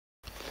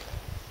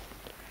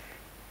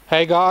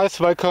Hey guys,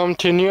 welcome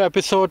to a new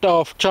episode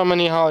of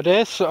Germany How It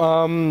Is.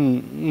 Now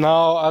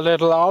a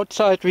little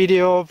outside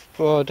video.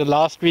 The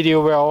last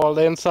video we're all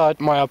inside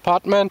my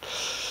apartment,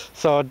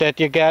 so that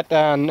you get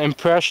an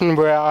impression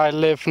where I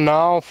live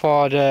now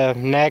for the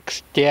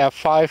next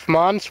 5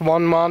 months.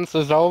 1 month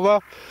is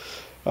over.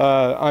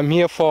 I'm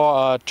here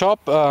for a job,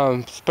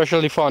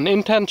 especially for an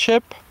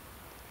internship,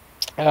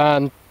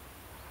 and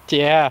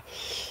yeah.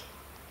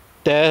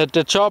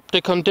 The job, the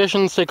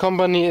conditions, the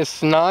company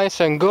is nice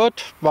and good,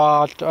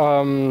 but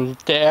the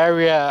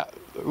area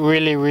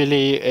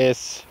really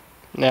is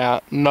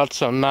not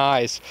so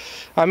nice.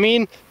 I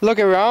mean, look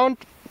around.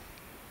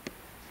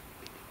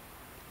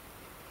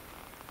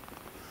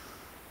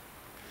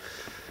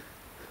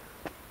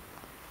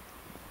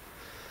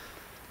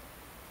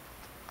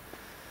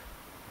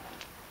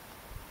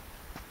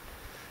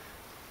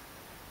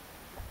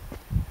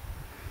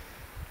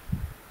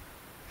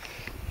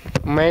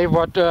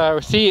 What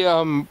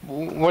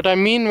I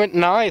mean with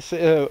nice,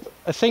 I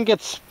think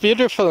it's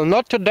beautiful.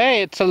 Not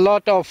today, it's a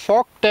lot of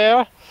fog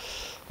there.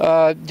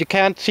 You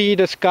can't see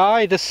the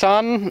sky, the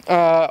sun.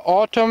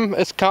 Autumn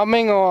is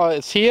coming or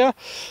is here.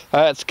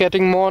 It's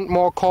getting more and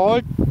more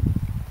cold,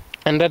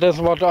 and that is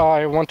what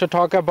I want to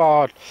talk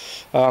about.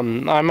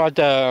 I'm at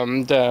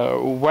the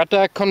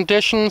weather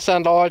conditions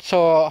and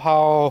also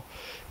how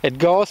it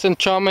goes in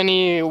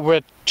Germany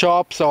with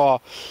jobs. Or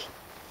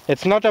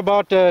it's not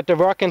about the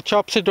work and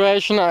job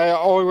situation. I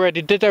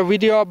already did a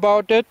video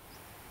about it,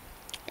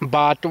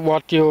 but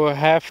what you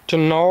have to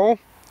know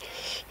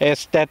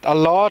is that a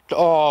lot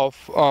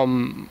of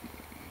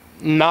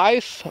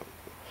nice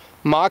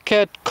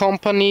market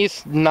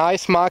companies,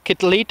 nice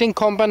market leading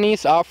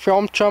companies are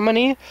from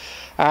Germany,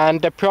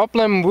 and the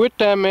problem with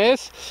them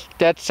is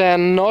that they're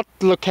not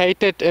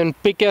located in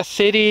bigger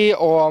city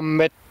or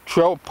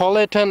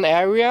metropolitan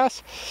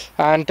areas.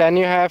 And then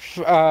you have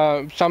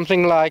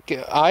something like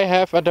I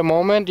have at the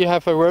moment. You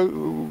have a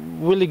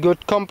really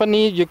good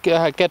company, you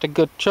get a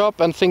good job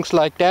and things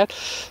like that,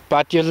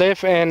 but you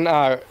live in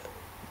a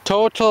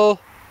total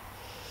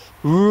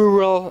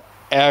rural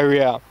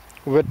area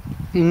with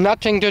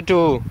nothing to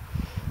do,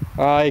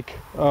 like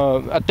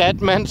a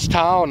dead man's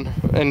town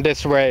in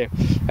this way.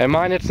 I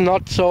mean, it's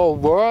not so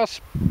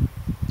worse.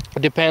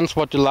 It depends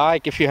what you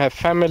like. If you have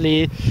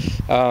family,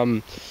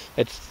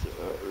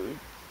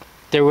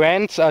 the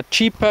rents are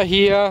cheaper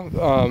here.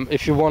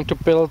 If you want to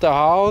build a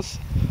house,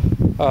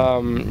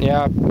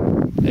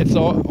 it's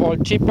all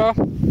cheaper,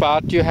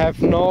 but you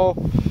have not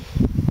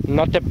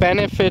the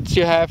benefits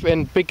you have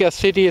in bigger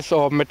cities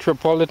or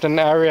metropolitan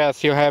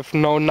areas. You have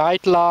no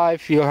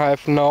nightlife, you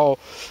have no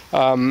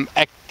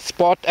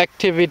sport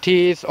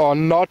activities, or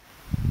not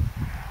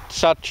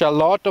such a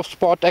lot of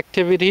sport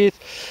activities.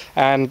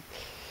 And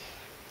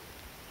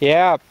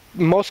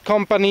most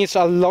companies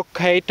are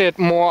located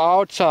more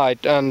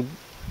outside, and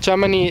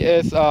Germany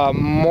is a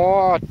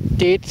more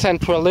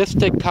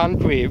decentralistic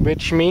country,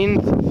 which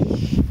means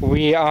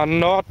we are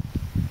not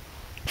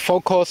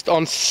focused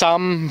on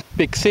some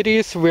big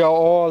cities. We are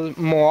all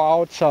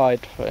more outside.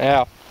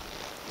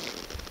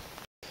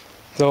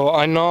 So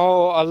I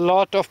know a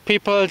lot of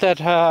people that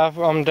have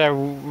they're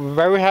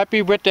very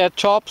happy with their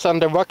jobs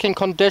and their working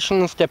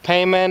conditions, their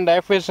payment,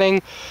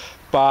 everything,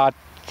 but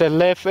they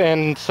live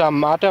in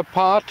some other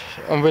part,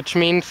 which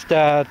means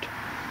that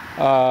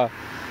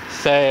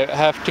they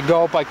have to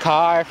go by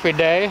car every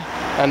day,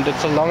 and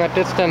it's a longer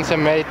distance. They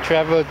may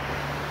travel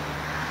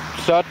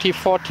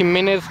 30-40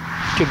 minutes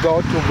to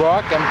go to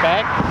work and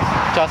back,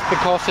 just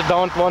because they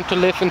don't want to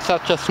live in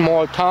such a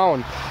small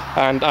town.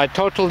 And I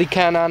totally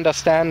can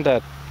understand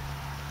that.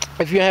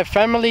 If you have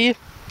family,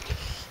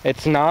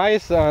 it's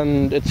nice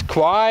and it's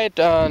quiet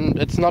and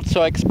it's not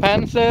so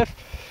expensive,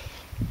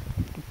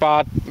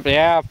 but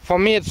for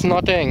me it's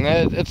nothing.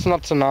 It's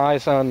not so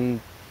nice.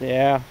 And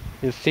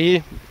you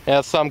see,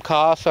 some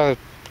cars are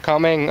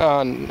coming,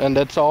 and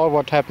that's all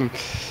what happened.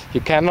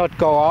 You cannot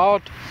go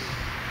out.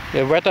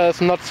 The weather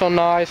is not so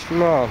nice.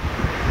 No,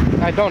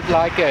 I don't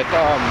like it.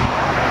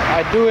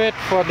 I do it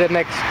for the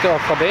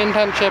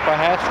internship. I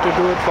have to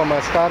do it for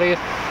my studies,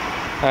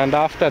 and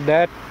after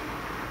that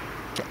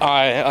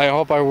I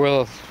hope I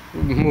will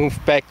move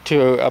back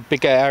to a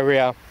bigger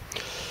area.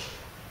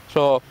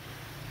 So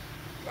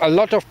a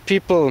lot of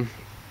people,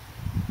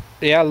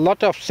 a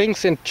lot of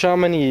things in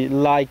Germany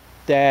like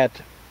that.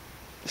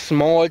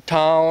 Small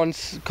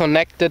towns,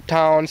 connected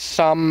towns,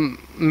 some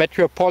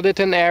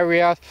metropolitan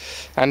areas,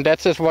 and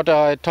that is what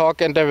I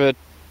talk in the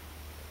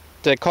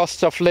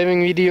cost of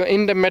living video.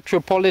 In the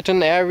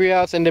metropolitan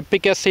areas, in the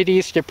bigger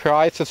cities, the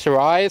prices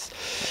rise,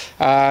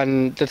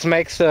 and this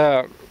makes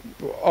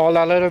all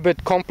a little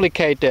bit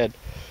complicated.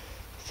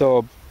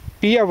 So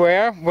be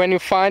aware when you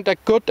find a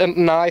good and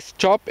nice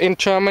job in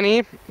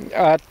Germany,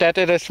 that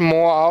it is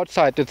more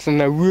outside. It's in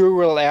a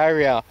rural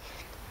area.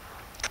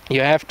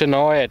 You have to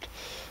know it.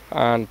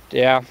 And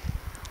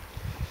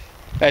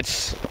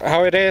it's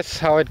how it is,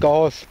 how it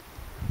goes.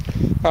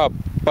 But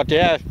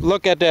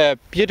look at the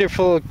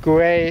beautiful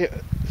gray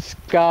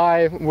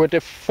guy with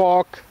a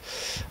fork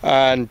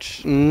and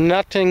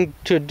nothing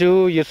to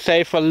do. You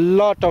save a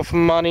lot of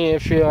money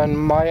if you're in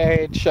my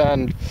age,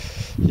 and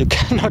you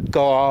cannot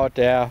go out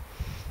there.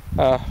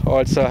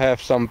 Also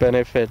have some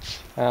benefits.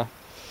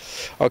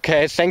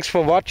 Okay, thanks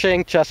for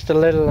watching. Just a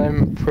little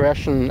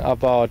impression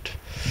about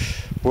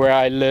where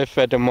I live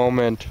at the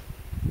moment.